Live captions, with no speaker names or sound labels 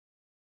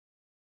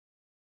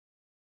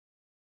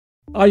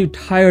Are you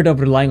tired of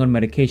relying on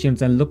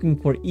medications and looking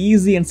for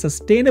easy and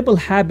sustainable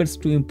habits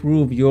to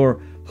improve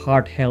your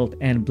heart health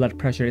and blood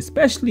pressure,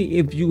 especially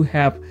if you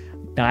have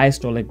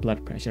diastolic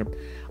blood pressure?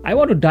 I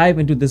want to dive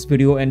into this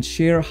video and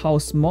share how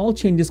small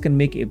changes can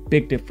make a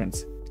big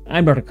difference.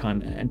 I'm Dr.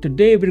 Khan, and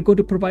today we're going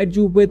to provide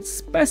you with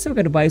specific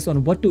advice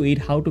on what to eat,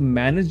 how to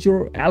manage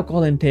your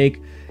alcohol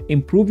intake,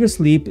 improve your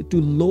sleep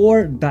to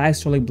lower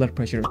diastolic blood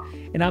pressure.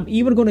 And I'm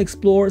even going to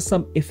explore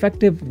some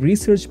effective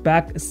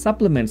research-backed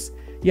supplements.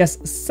 Yes,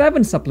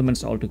 7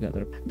 supplements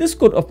altogether. This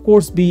could of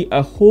course be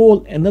a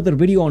whole another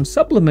video on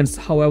supplements.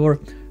 However,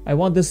 I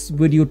want this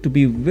video to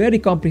be very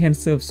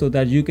comprehensive so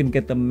that you can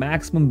get the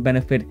maximum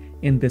benefit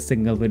in this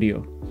single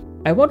video.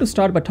 I want to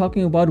start by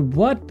talking about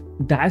what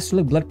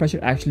diastolic blood pressure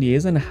actually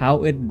is and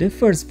how it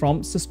differs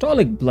from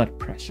systolic blood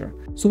pressure.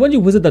 So when you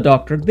visit the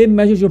doctor, they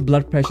measure your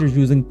blood pressure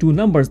using 2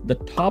 numbers, the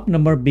top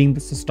number being the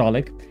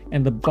systolic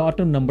and the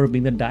bottom number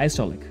being the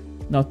diastolic.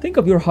 Now think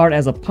of your heart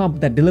as a pump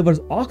that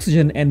delivers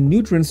oxygen and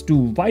nutrients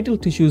to vital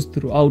tissues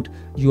throughout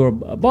your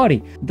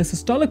body. The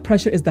systolic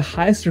pressure is the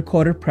highest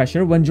recorded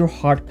pressure when your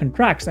heart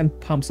contracts and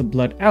pumps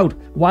blood out,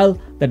 while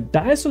the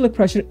diastolic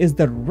pressure is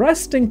the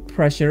resting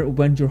pressure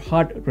when your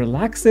heart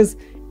relaxes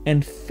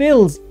and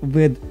fills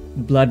with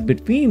blood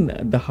between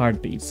the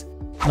heartbeats.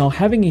 Now,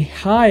 having a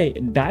high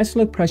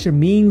diastolic pressure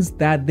means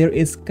that there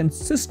is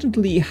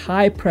consistently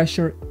high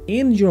pressure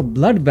in your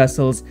blood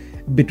vessels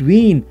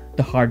between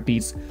the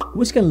heartbeats,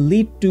 which can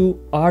lead to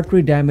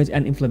artery damage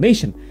and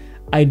inflammation.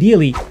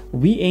 Ideally,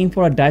 we aim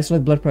for a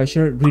diastolic blood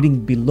pressure reading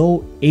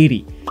below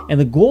 80, and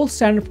the gold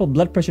standard for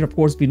blood pressure, of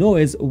course, we know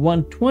is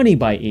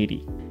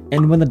 120/80.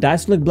 And when the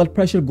diastolic blood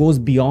pressure goes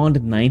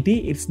beyond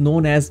 90, it's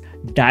known as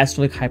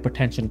diastolic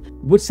hypertension,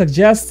 which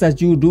suggests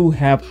that you do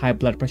have high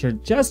blood pressure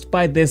just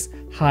by this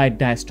high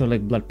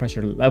diastolic blood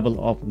pressure level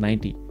of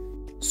 90.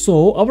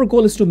 So our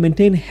goal is to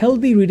maintain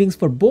healthy readings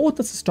for both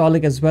the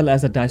systolic as well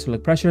as the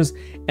diastolic pressures,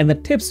 and the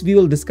tips we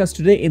will discuss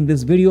today in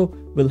this video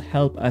will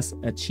help us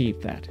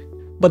achieve that.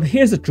 But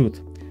here's the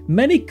truth.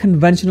 Many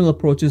conventional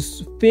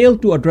approaches fail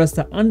to address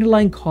the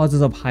underlying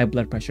causes of high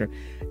blood pressure.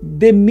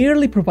 They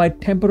merely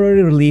provide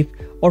temporary relief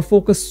or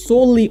focus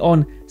solely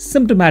on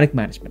symptomatic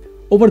management.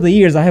 Over the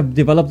years, I have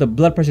developed the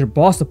blood pressure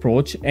boss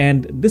approach,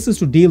 and this is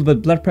to deal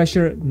with blood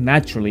pressure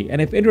naturally.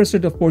 And if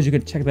interested, of course, you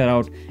can check that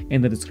out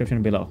in the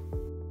description below.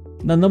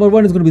 Now, number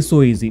 1 is going to be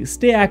so easy.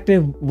 Stay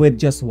active with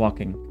just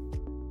walking.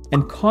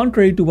 And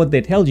contrary to what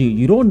they tell you,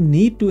 you don't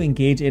need to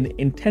engage in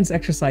intense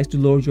exercise to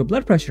lower your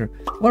blood pressure.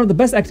 One of the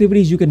best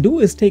activities you can do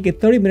is take a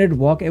 30-minute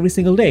walk every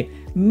single day.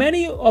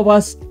 Many of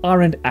us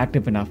aren't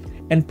active enough,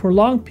 and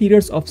prolonged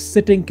periods of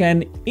sitting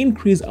can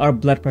increase our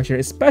blood pressure,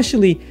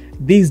 especially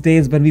these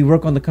days when we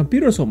work on the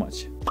computer so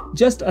much.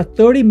 Just a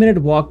 30-minute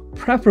walk,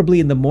 preferably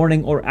in the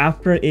morning or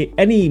after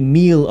any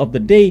meal of the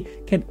day,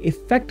 can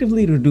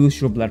effectively reduce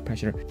your blood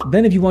pressure.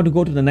 Then if you want to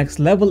go to the next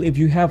level, if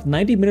you have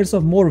 90 minutes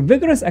of more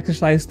vigorous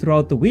exercise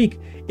throughout the week,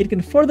 it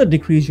can further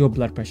decrease your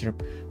blood pressure.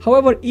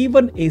 However,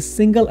 even a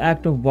single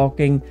act of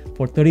walking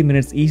for 30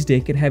 minutes each day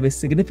can have a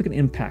significant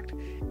impact.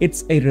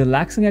 It's a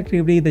relaxing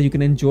activity that you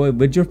can enjoy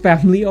with your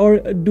family or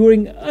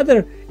during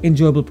other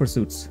enjoyable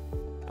pursuits.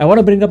 I want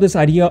to bring up this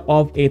idea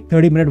of a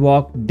 30-minute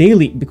walk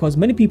daily because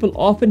many people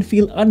often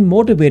feel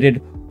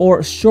unmotivated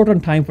or short on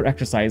time for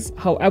exercise.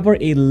 However,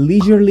 a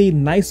leisurely,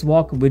 nice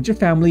walk with your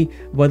family,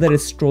 whether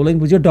it's strolling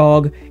with your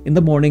dog in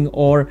the morning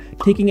or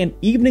taking an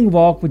evening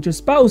walk with your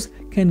spouse,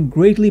 can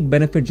greatly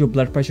benefit your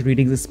blood pressure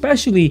readings,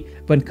 especially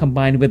when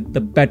combined with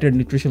the better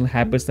nutritional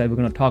habits that we're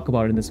going to talk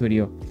about in this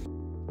video.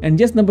 And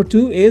just number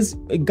 2 is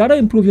you gotta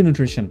improve your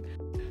nutrition.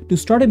 To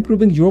start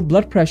improving your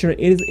blood pressure, it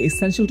is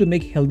essential to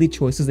make healthy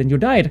choices in your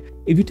diet.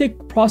 If you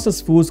take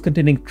processed foods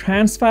containing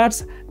trans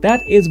fats,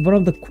 that is one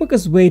of the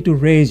quickest ways to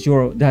raise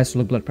your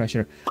diastolic blood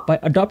pressure. By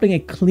adopting a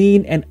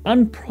clean and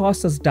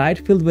unprocessed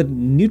diet filled with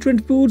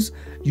nutrient foods,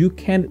 you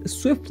can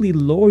swiftly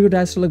lower your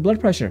diastolic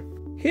blood pressure.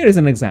 Here is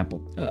an example.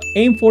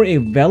 Aim for a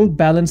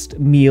well-balanced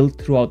meal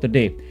throughout the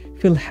day.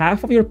 Fill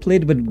half of your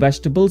plate with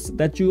vegetables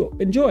that you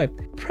enjoy,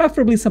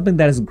 preferably something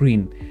that is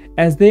green,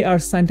 as they are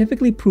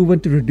scientifically proven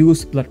to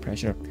reduce blood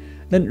pressure.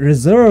 Then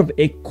reserve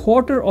a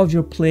quarter of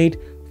your plate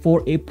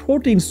for a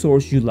protein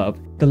source you love.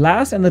 The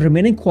last and the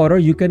remaining quarter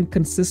you can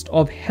consist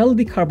of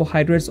healthy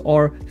carbohydrates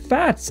or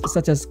fats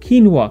such as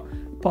quinoa,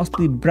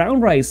 possibly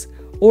brown rice,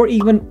 or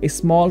even a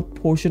small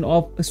portion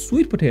of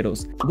sweet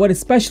potatoes. What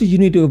especially you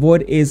need to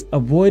avoid is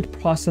avoid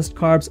processed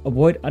carbs,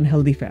 avoid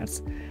unhealthy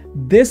fats.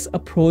 This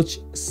approach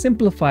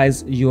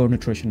simplifies your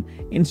nutrition,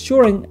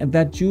 ensuring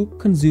that you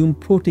consume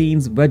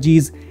proteins,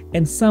 veggies,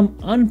 and some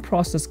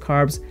unprocessed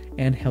carbs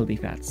and healthy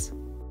fats.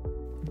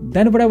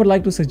 Then what I would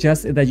like to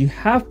suggest is that you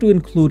have to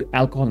include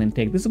alcohol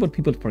intake. This is what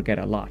people forget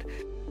a lot.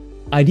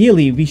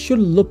 Ideally, we should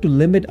look to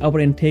limit our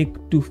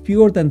intake to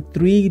fewer than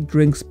 3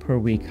 drinks per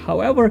week.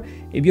 However,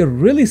 if you're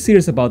really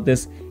serious about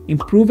this,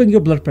 improving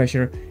your blood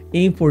pressure,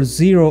 aim for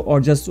 0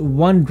 or just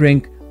 1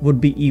 drink would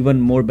be even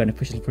more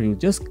beneficial for you.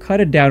 Just cut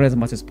it down as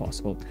much as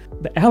possible.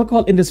 The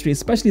alcohol industry,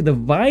 especially the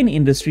wine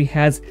industry,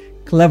 has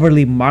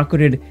cleverly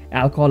marketed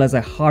alcohol as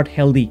a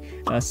heart-healthy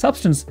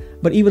substance,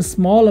 but even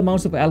small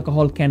amounts of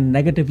alcohol can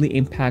negatively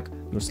impact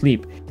your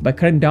sleep. By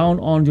cutting down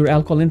on your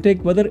alcohol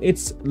intake, whether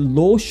it's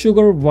low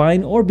sugar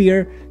wine or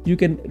beer, you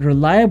can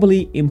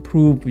reliably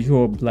improve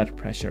your blood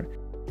pressure.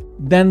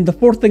 Then the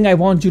fourth thing I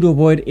want you to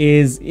avoid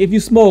is, if you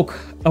smoke,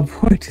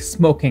 avoid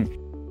smoking.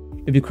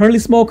 If you currently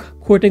smoke,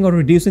 quitting or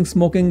reducing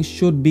smoking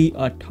should be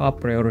a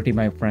top priority,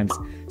 my friends.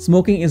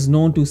 Smoking is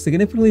known to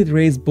significantly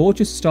raise both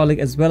your systolic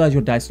as well as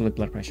your diastolic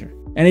blood pressure.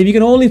 And if you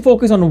can only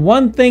focus on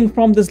one thing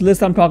from this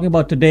list I'm talking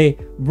about today,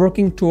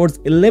 working towards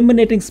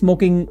eliminating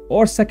smoking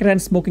or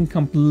secondhand smoking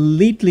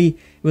completely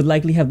will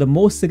likely have the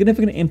most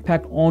significant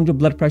impact on your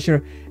blood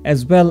pressure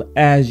as well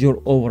as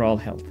your overall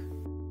health.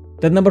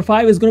 Then number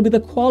 5 is going to be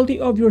the quality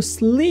of your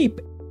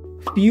sleep.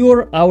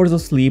 Fewer hours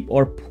of sleep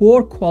or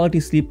poor quality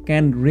sleep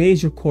can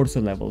raise your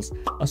cortisol levels,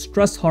 a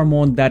stress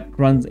hormone that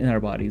runs in our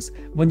bodies.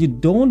 When you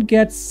don't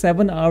get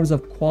 7 hours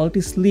of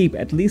quality sleep,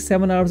 at least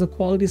 7 hours of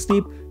quality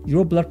sleep,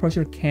 your blood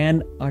pressure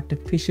can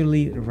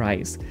artificially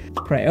rise.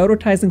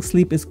 Prioritizing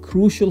sleep is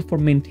crucial for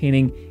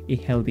maintaining a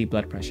healthy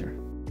blood pressure.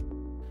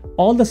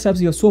 All the steps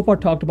you have so far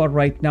talked about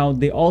right now,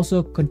 they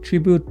also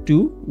contribute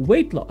to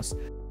weight loss.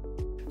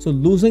 So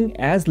losing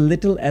as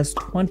little as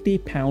 20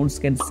 pounds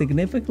can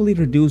significantly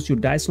reduce your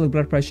diastolic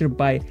blood pressure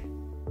by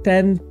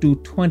 10 to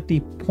 20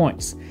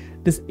 points.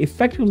 This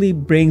effectively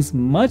brings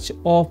much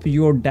of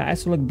your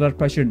diastolic blood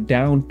pressure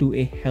down to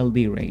a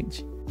healthy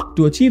range.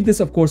 To achieve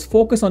this, of course,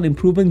 focus on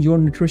improving your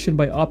nutrition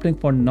by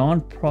opting for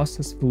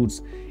non-processed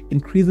foods,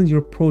 increasing your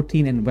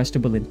protein and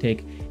vegetable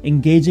intake,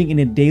 engaging in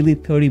a daily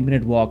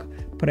 30-minute walk,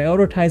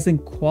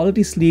 prioritizing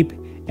quality sleep,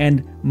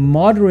 and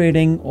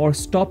moderating or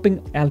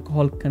stopping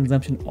alcohol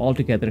consumption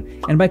altogether.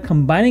 And by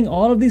combining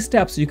all of these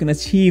steps, you can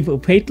achieve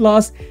weight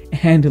loss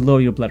and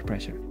lower your blood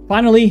pressure.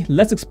 Finally,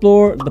 let's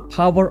explore the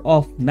power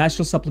of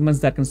natural supplements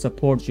that can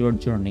support your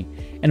journey.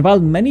 And while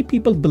many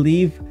people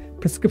believe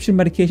prescription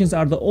medications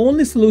are the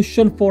only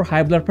solution for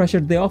high blood pressure,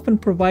 they often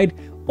provide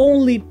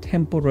only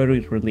temporary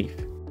relief.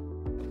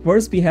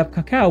 First, we have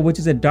cacao, which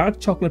is a dark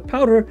chocolate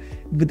powder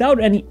without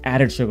any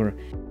added sugar.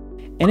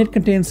 And it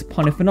contains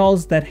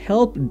polyphenols that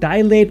help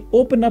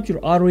open up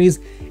your arteries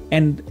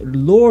and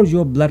lower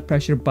your blood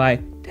pressure by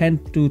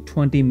 10 to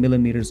 20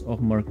 millimeters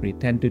of mercury,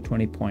 10 to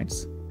 20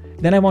 points.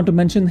 Then I want to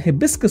mention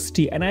hibiscus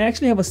tea, and I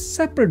actually have a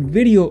separate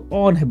video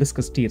on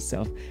hibiscus tea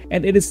itself,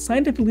 and it is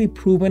scientifically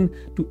proven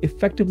to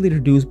effectively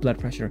reduce blood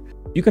pressure.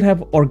 You can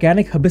have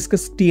organic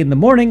hibiscus tea in the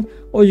morning,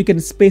 or you can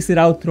space it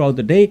out throughout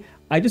the day.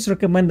 I just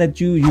recommend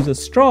that you use a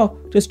straw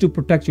just to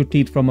protect your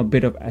teeth from a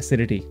bit of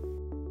acidity.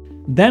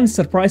 Then,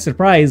 surprise,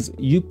 surprise,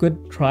 you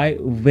could try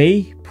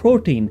whey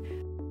protein.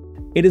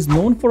 It is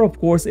known for, of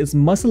course, its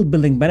muscle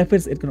building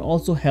benefits. It can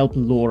also help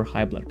lower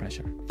high blood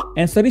pressure.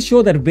 And studies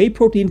show that whey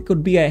protein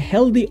could be a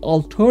healthy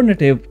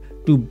alternative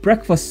to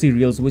breakfast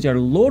cereals, which are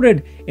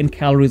loaded in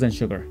calories and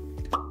sugar.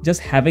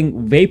 Just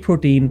having whey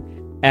protein,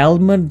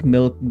 almond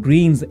milk,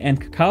 greens, and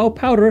cacao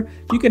powder,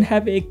 you can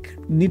have a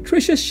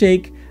nutritious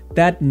shake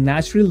that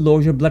naturally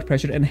lowers your blood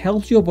pressure and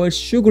helps you avoid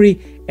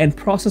sugary and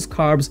processed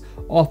carbs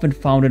often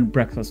found in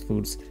breakfast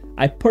foods.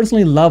 I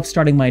personally love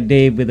starting my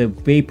day with a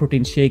whey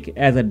protein shake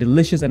as a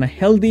delicious and a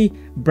healthy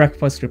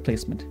breakfast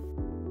replacement.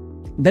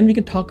 Then we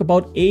can talk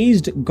about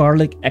aged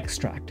garlic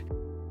extract.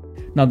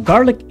 Now,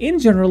 garlic in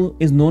general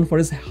is known for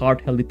its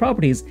heart-healthy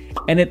properties,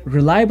 and it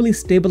reliably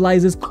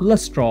stabilizes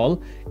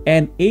cholesterol,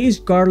 and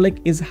aged garlic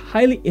is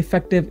highly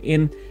effective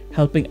in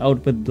helping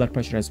out with blood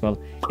pressure as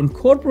well.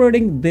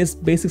 Incorporating this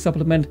basic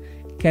supplement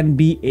can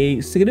be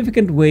a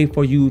significant way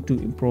for you to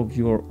improve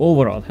your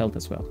overall health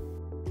as well.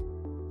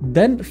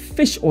 Then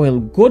fish oil,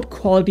 good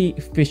quality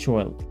fish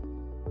oil.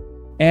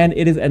 And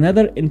it is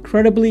another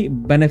incredibly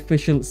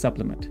beneficial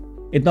supplement.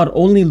 It not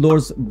only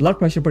lowers blood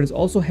pressure, but it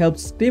also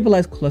helps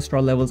stabilize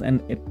cholesterol levels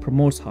and it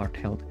promotes heart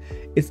health.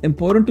 It's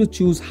important to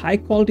choose high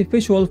quality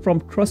fish oil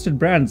from trusted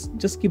brands.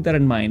 Just keep that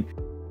in mind.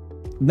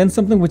 Then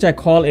something which I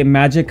call a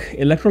magic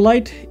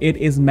electrolyte, it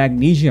is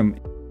magnesium.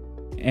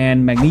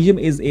 And magnesium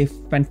is a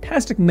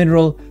fantastic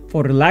mineral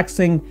for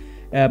relaxing,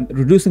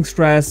 reducing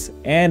stress,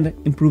 and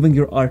improving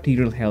your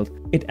arterial health.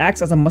 It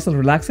acts as a muscle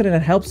relaxant and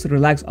it helps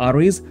relax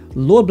arteries,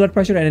 lower blood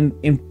pressure, and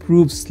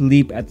improve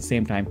sleep at the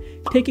same time.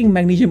 Taking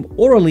magnesium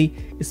orally,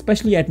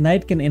 especially at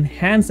night, can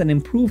enhance and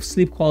improve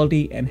sleep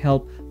quality and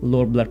help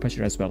lower blood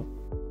pressure as well.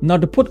 Now,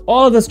 to put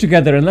all of this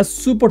together and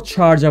let's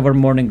supercharge our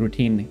morning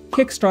routine,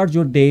 kickstart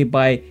your day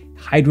by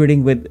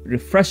hydrating with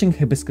refreshing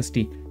hibiscus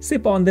tea.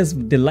 Sip on this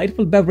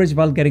delightful beverage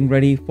while getting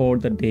ready for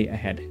the day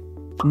ahead.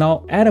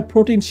 Now add a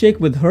protein shake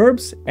with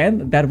herbs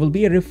and that will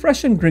be a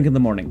refreshing drink in the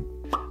morning.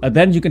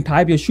 Then you can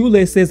tie up your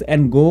shoelaces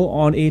and go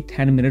on a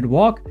 10-minute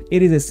walk.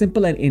 It is a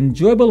simple and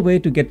enjoyable way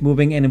to get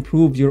moving and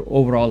improve your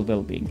overall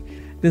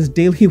well-being. This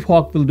daily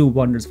walk will do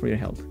wonders for your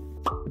health.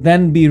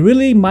 Then be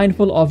really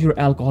mindful of your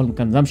alcohol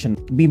consumption.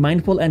 Be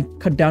mindful and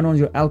cut down on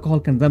your alcohol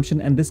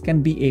consumption, and this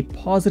can be a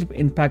positive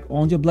impact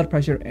on your blood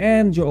pressure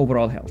and your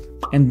overall health.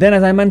 And then,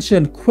 as I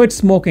mentioned, quit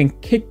smoking.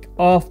 Kick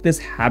off this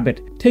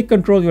habit. Take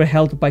control of your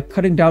health by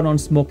cutting down on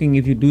smoking.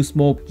 If you do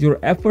smoke, your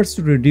efforts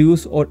to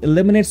reduce or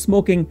eliminate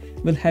smoking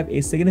will have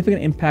a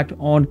significant impact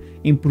on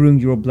improving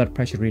your blood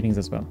pressure readings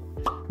as well.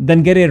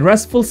 Then get a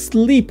restful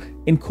sleep.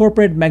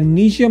 Incorporate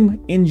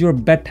magnesium in your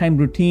bedtime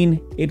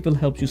routine. It will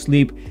help you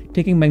sleep.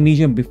 Taking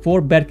magnesium before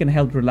bed can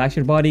help relax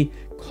your body,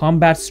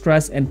 combat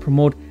stress, and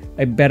promote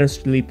a better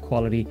sleep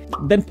quality.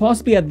 Then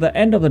possibly at the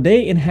end of the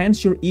day,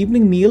 enhance your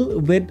evening meal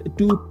with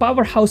 2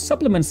 powerhouse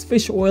supplements,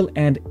 fish oil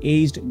and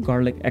aged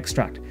garlic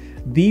extract.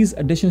 These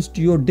additions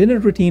to your dinner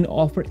routine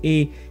offer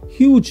a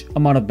huge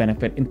amount of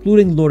benefit,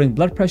 including lowering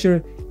blood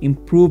pressure,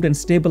 improved and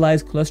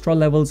stabilized cholesterol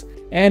levels,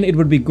 and it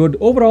would be good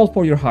overall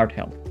for your heart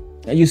health.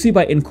 And you see,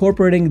 by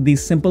incorporating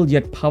these simple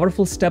yet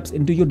powerful steps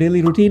into your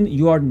daily routine,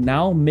 you are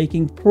now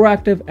making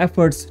proactive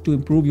efforts to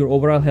improve your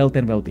overall health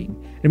and well-being.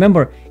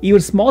 Remember, even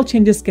small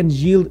changes can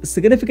yield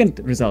significant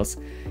results.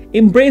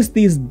 Embrace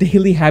these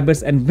daily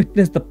habits and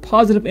witness the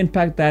positive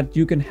impact that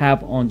you can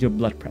have on your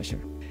blood pressure.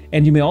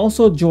 And you may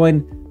also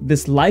join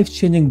this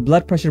life-changing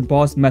blood pressure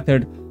boss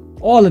method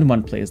all in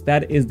one place.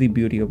 That is the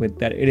beauty of it,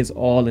 that it is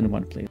all in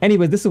one place.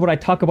 Anyways, this is what I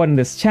talk about in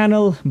this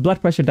channel: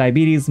 blood pressure,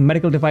 diabetes,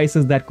 medical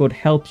devices that could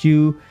help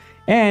you,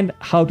 and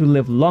how to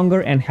live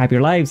longer and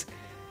happier lives.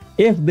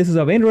 If this is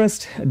of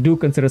interest, do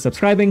consider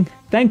subscribing.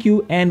 Thank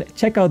you, and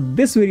check out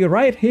this video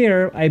right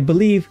here. I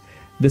believe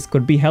this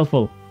could be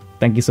helpful.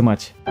 Thank you so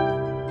much.